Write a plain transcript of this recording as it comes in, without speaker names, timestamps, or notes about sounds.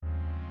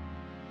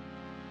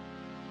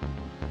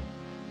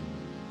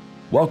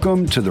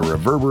Welcome to the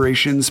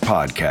Reverberations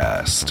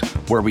Podcast,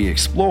 where we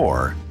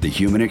explore the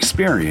human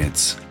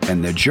experience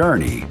and the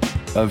journey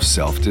of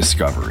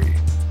self-discovery.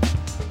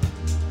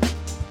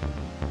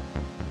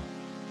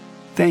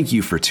 Thank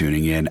you for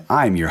tuning in.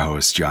 I'm your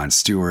host, John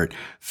Stewart,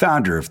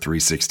 founder of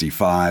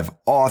 365,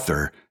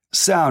 author,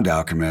 sound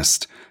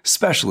alchemist,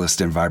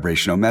 specialist in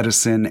vibrational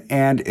medicine,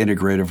 and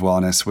integrative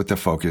wellness with a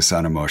focus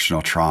on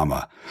emotional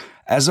trauma.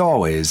 As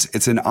always,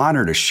 it's an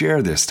honor to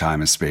share this time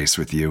and space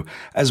with you,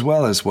 as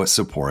well as what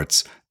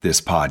supports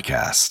this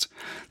podcast.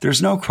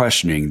 There's no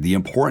questioning the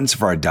importance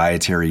of our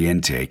dietary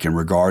intake in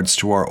regards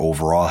to our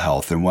overall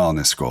health and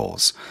wellness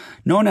goals.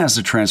 Known as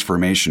the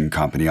Transformation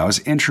Company, I was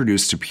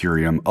introduced to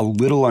Purium a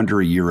little under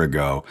a year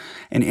ago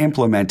and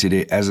implemented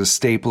it as a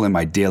staple in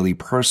my daily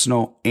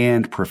personal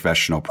and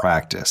professional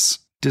practice.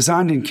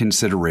 Designed in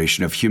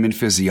consideration of human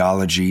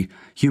physiology,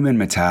 human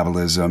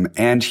metabolism,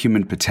 and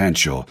human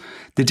potential,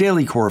 the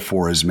Daily Core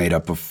 4 is made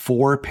up of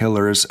 4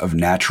 pillars of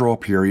natural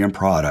Purium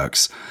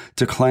products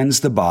to cleanse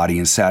the body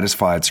and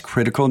satisfy its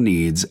critical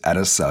needs at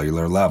a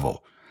cellular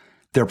level.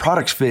 Their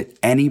products fit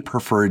any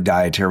preferred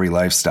dietary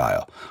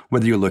lifestyle,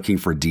 whether you're looking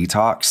for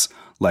detox,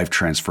 life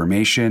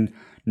transformation,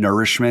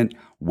 nourishment,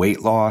 weight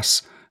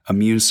loss,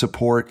 immune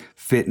support,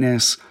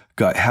 fitness,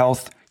 gut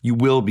health. You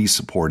will be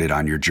supported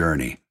on your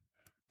journey.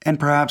 And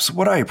perhaps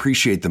what I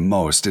appreciate the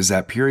most is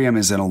that Purium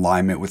is in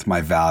alignment with my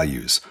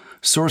values,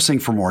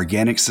 sourcing from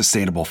organic,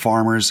 sustainable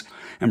farmers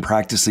and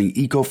practicing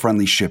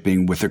eco-friendly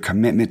shipping with a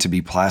commitment to be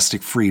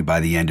plastic-free by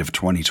the end of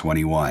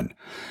 2021.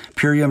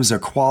 Purium is a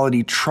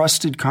quality,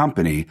 trusted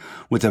company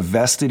with a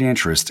vested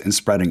interest in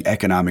spreading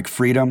economic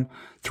freedom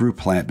through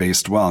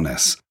plant-based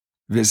wellness.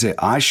 Visit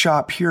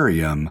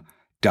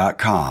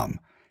iShopPurium.com.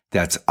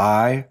 That's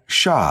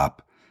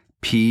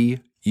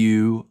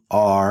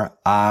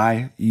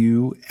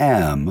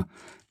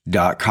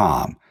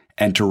iShopPurium.com.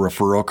 Enter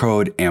referral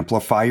code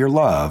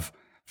AmplifyYourLove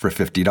for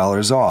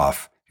 $50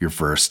 off your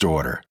first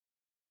order.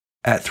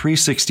 At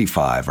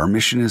 365, our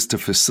mission is to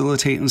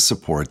facilitate and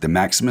support the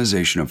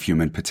maximization of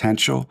human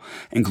potential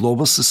and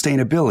global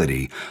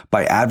sustainability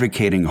by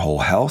advocating whole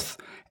health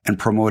and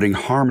promoting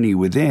harmony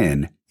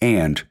within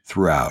and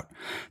throughout.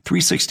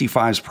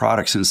 365's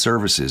products and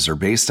services are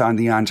based on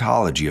the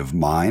ontology of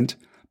mind,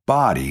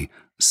 body,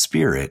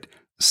 spirit,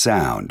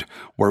 sound,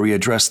 where we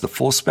address the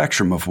full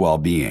spectrum of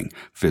well-being,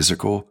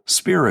 physical,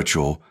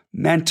 spiritual,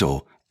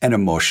 mental, and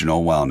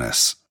emotional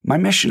wellness. My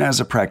mission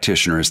as a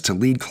practitioner is to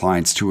lead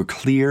clients to a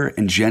clear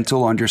and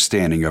gentle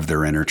understanding of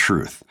their inner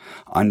truth,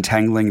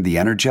 untangling the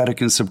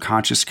energetic and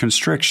subconscious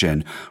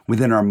constriction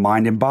within our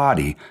mind and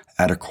body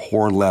at a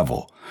core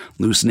level,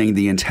 loosening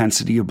the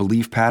intensity of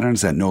belief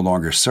patterns that no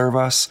longer serve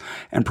us,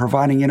 and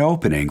providing an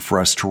opening for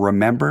us to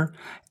remember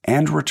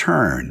and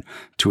return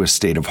to a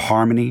state of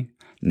harmony,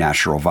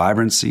 natural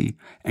vibrancy,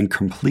 and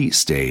complete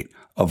state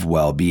of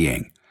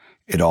well-being.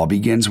 It all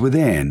begins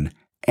within,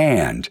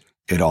 and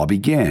it all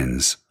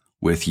begins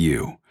with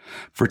you.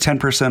 For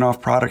 10%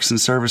 off products and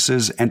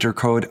services, enter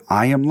code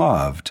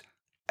IAMLOVED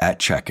at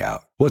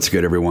checkout. What's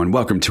good, everyone?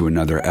 Welcome to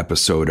another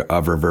episode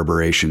of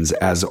Reverberations.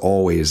 As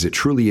always, it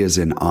truly is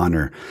an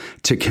honor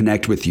to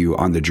connect with you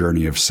on the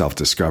journey of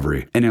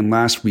self-discovery. And in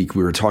last week,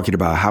 we were talking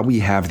about how we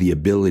have the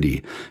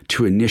ability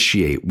to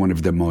initiate one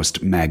of the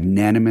most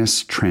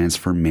magnanimous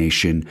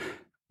transformation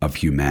of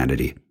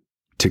humanity,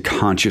 to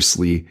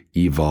consciously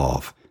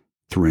evolve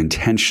through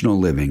intentional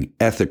living,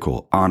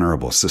 ethical,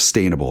 honorable,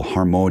 sustainable,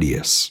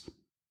 harmonious.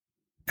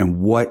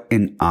 And what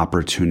an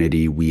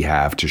opportunity we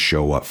have to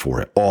show up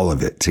for it, all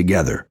of it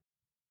together,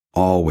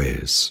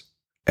 always,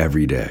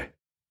 every day.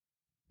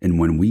 And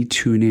when we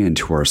tune in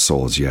to our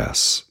soul's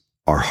yes,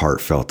 our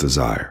heartfelt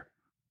desire,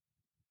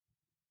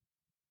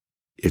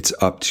 it's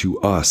up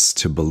to us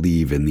to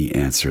believe in the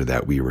answer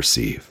that we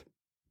receive,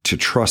 to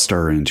trust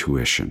our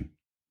intuition,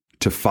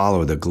 to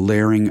follow the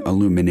glaring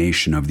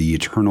illumination of the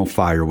eternal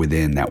fire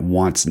within that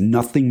wants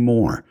nothing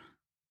more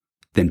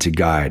than to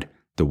guide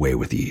the way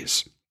with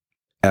ease,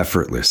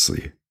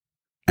 effortlessly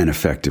and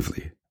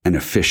effectively and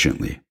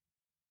efficiently.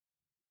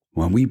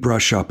 When we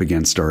brush up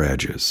against our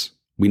edges,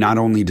 we not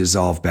only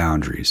dissolve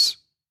boundaries,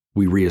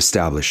 we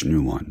reestablish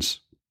new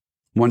ones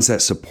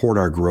that support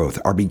our growth,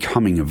 our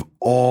becoming of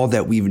all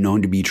that we've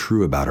known to be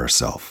true about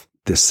ourselves,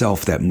 the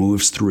self that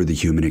moves through the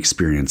human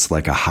experience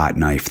like a hot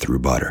knife through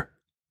butter.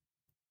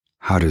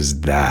 How does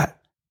that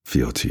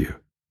feel to you?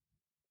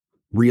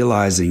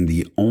 Realizing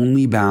the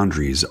only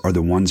boundaries are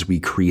the ones we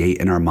create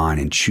in our mind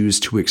and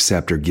choose to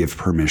accept or give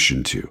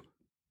permission to.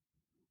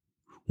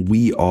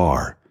 We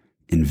are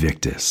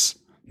Invictus,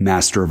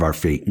 master of our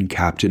fate and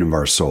captain of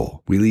our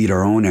soul. We lead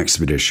our own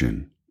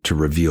expedition to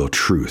reveal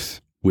truth,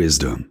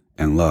 wisdom,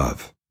 and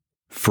love,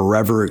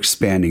 forever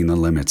expanding the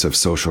limits of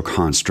social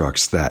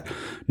constructs that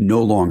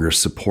no longer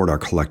support our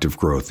collective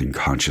growth and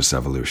conscious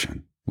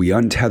evolution. We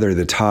untether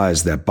the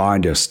ties that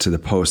bind us to the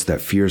post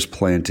that fears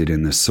planted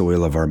in the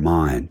soil of our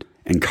mind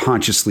and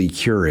consciously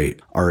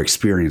curate our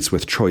experience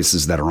with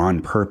choices that are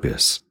on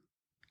purpose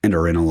and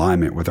are in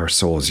alignment with our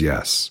soul's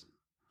yes,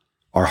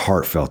 our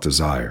heartfelt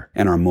desire,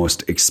 and our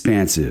most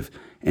expansive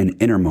and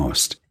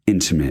innermost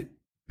intimate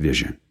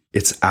vision.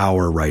 It's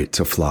our right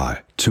to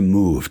fly, to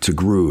move, to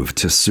groove,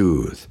 to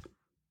soothe,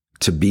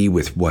 to be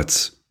with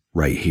what's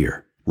right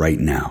here, right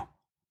now,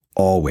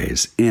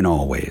 always, in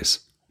all ways.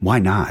 Why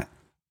not?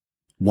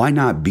 Why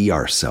not be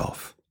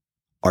ourself,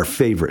 our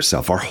favorite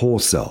self, our whole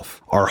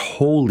self, our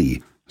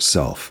holy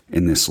self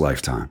in this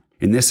lifetime?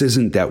 And this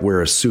isn't that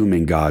we're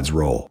assuming God's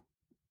role.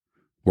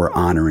 We're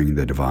honoring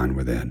the divine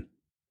within,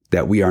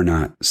 that we are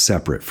not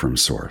separate from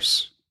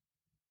Source.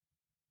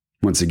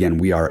 Once again,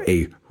 we are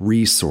a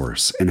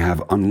resource and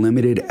have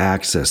unlimited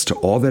access to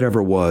all that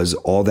ever was,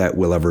 all that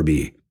will ever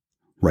be,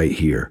 right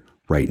here,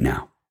 right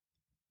now.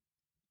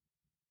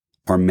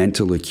 Our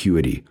mental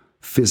acuity,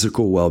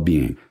 physical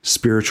well-being,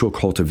 spiritual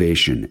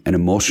cultivation, and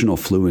emotional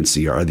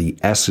fluency are the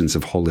essence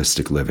of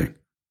holistic living.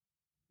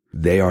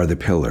 They are the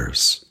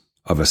pillars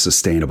of a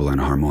sustainable and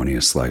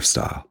harmonious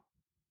lifestyle.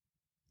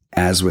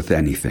 As with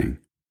anything,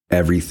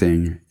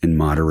 everything in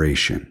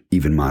moderation,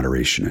 even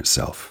moderation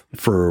itself.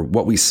 For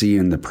what we see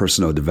in the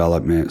personal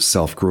development,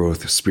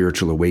 self-growth,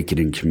 spiritual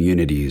awakening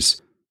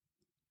communities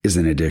is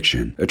an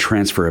addiction, a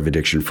transfer of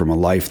addiction from a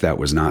life that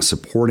was not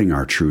supporting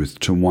our truth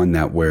to one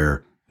that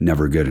we're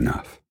never good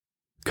enough,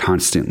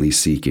 constantly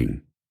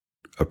seeking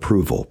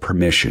approval,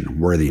 permission,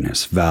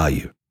 worthiness,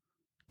 value,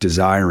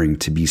 desiring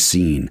to be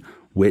seen,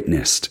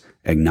 witnessed,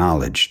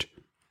 acknowledged,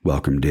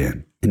 welcomed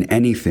in. And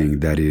anything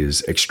that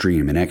is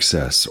extreme, in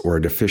excess, or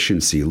a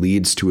deficiency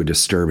leads to a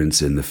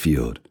disturbance in the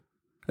field,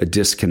 a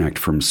disconnect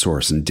from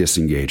Source and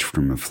disengage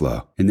from the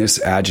flow. And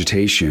this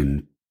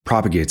agitation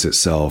propagates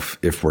itself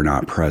if we're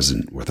not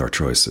present with our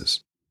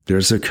choices.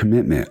 There's a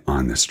commitment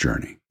on this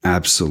journey,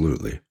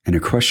 absolutely. And a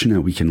question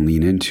that we can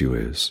lean into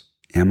is,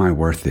 am I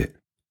worth it?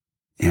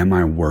 Am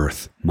I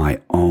worth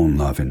my own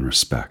love and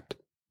respect?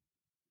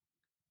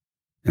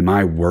 Am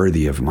I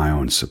worthy of my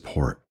own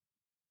support?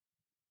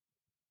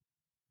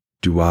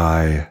 Do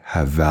I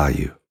have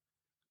value?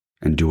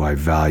 And do I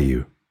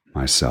value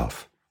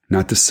myself?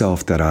 Not the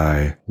self that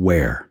I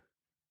wear,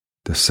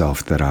 the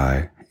self that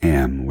I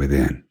am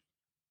within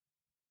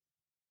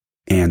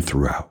and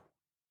throughout,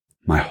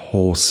 my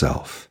whole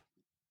self.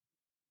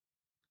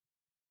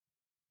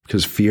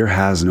 Because fear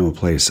has no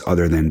place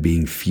other than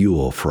being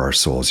fuel for our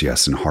soul's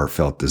yes and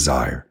heartfelt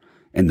desire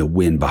and the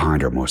wind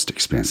behind our most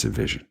expansive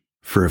vision.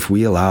 For if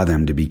we allow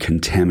them to be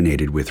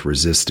contaminated with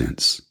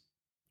resistance,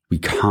 we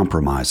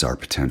compromise our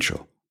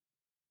potential.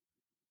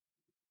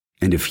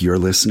 And if you're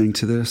listening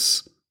to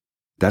this,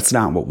 that's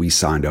not what we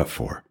signed up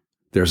for.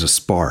 There's a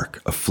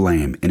spark, a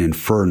flame, an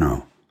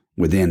inferno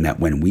within that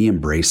when we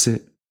embrace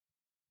it,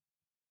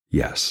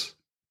 yes,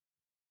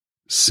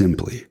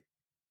 simply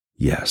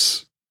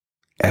yes,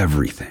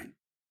 everything,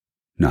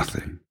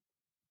 nothing,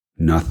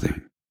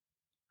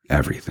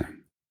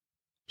 everything,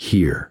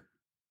 here,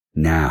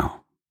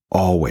 now,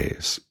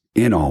 always,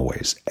 in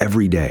always,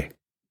 every day.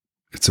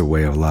 It's a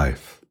way of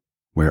life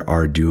where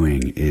our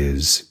doing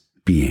is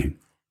being.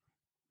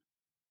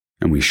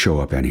 And we show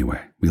up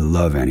anyway. We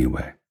love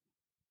anyway.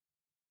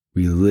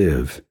 We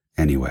live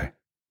anyway.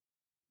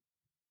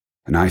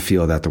 And I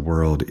feel that the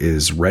world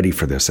is ready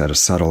for this at a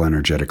subtle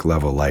energetic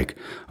level, like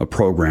a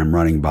program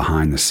running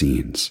behind the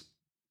scenes.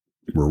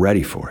 We're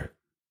ready for it.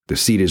 The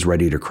seed is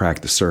ready to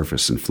crack the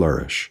surface and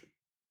flourish.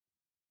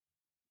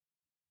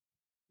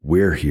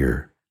 We're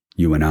here,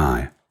 you and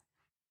I,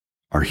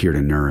 are here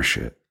to nourish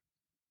it,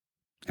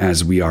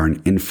 as we are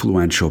an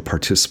influential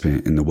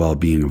participant in the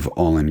well-being of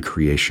all in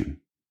creation,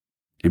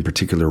 in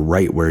particular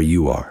right where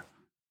you are,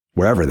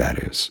 wherever that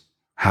is,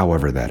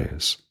 however that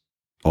is,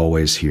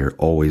 always here,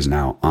 always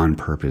now, on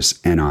purpose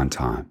and on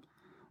time.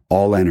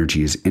 All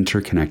energy is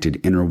interconnected,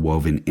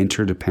 interwoven,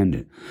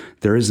 interdependent.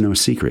 There is no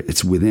secret.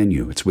 It's within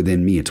you. It's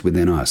within me. It's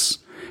within us.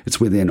 It's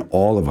within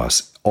all of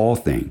us, all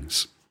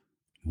things.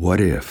 What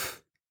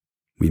if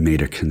we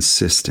made a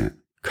consistent,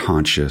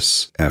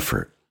 conscious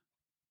effort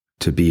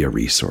to be a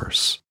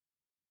resource?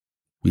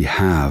 We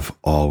have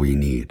all we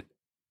need.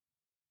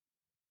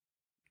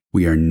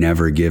 We are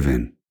never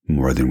given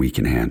more than we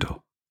can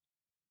handle.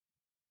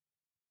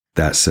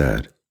 That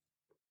said,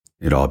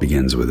 it all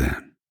begins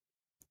within.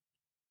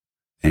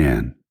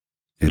 And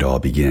it all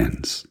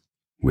begins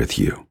with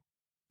you.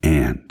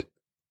 And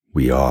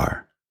we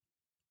are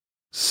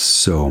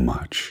so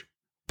much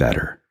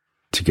better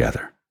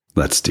together.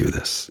 Let's do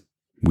this.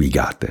 We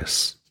got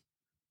this.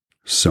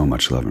 So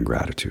much love and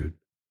gratitude.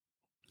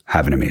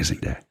 Have an amazing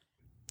day.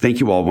 Thank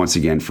you all once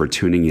again for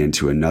tuning in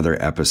to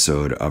another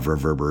episode of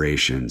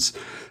Reverberations.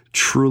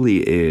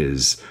 Truly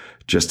is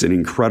just an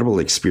incredible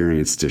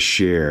experience to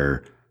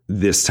share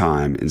this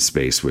time and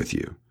space with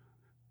you.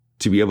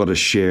 To be able to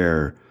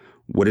share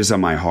what is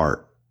on my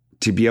heart.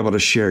 To be able to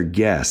share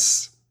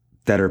guests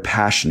that are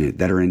passionate,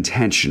 that are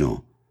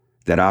intentional,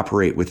 that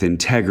operate with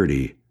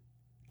integrity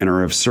and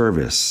are of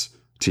service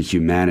to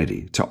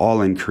humanity, to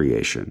all in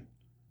creation.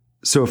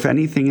 So if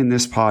anything in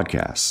this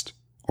podcast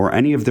or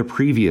any of the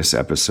previous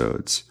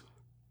episodes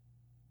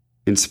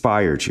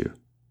inspired you,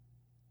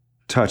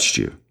 touched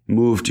you,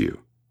 moved you,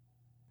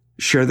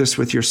 share this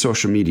with your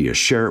social media,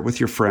 share it with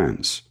your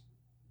friends.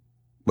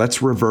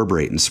 Let's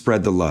reverberate and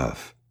spread the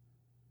love.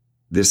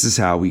 This is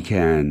how we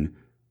can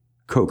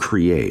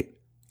co-create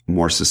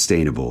more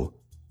sustainable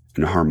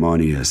and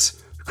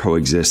harmonious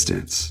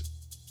coexistence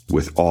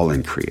with all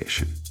in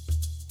creation.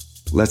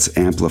 Let's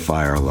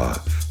amplify our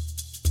love.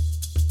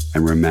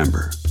 And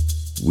remember,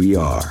 we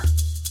are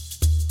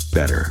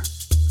better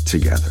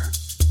together.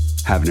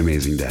 Have an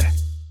amazing day.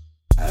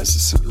 As the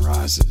sun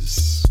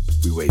rises,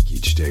 we wake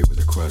each day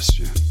with a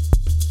question.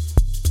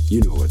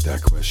 You know what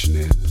that question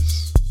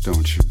is,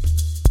 don't you?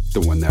 The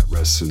one that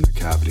rests in the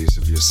cavities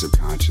of your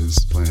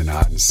subconscious, playing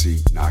hide and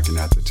seek, knocking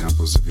at the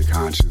temples of your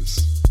conscience.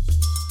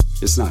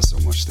 It's not so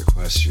much the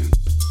question,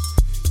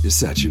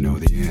 it's that you know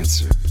the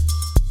answer.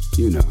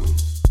 You know,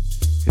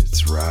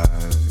 it's right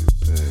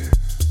there.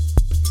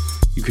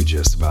 You could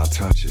just about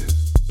touch it,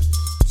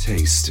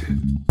 taste it.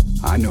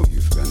 I know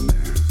you've been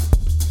there.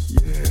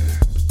 Yeah,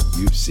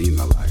 you've seen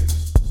the light.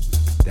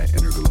 That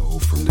inner glow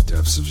from the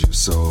depths of your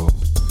soul.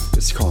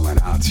 It's calling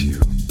out to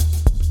you.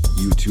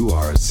 You too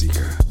are a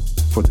seeker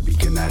for the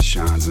beacon that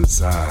shines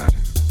inside.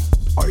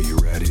 Are you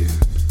ready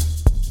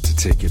to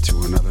take it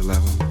to another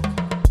level?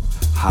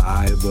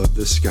 High above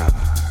the sky,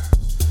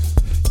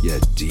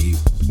 yet deep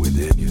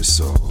within your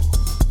soul.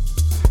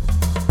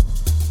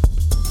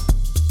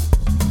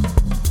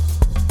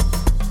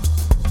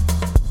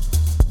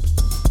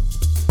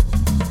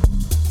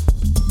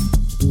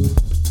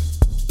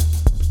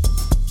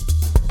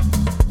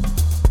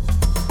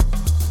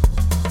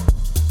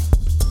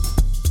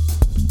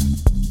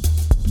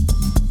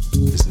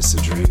 Is this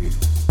a dream?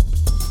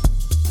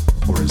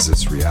 Or is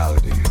this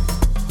reality?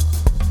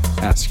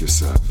 Ask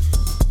yourself.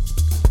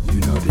 You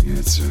know the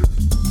answer.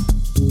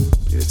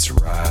 It's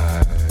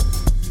right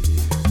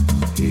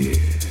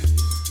here.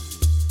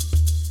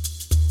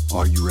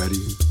 Are you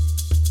ready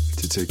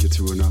to take it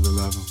to another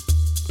level?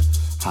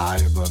 High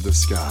above the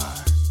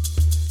sky,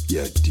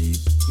 yet deep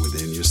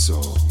within your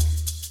soul.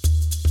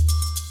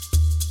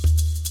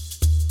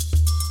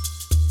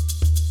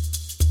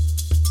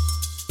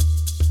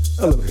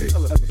 Elevate.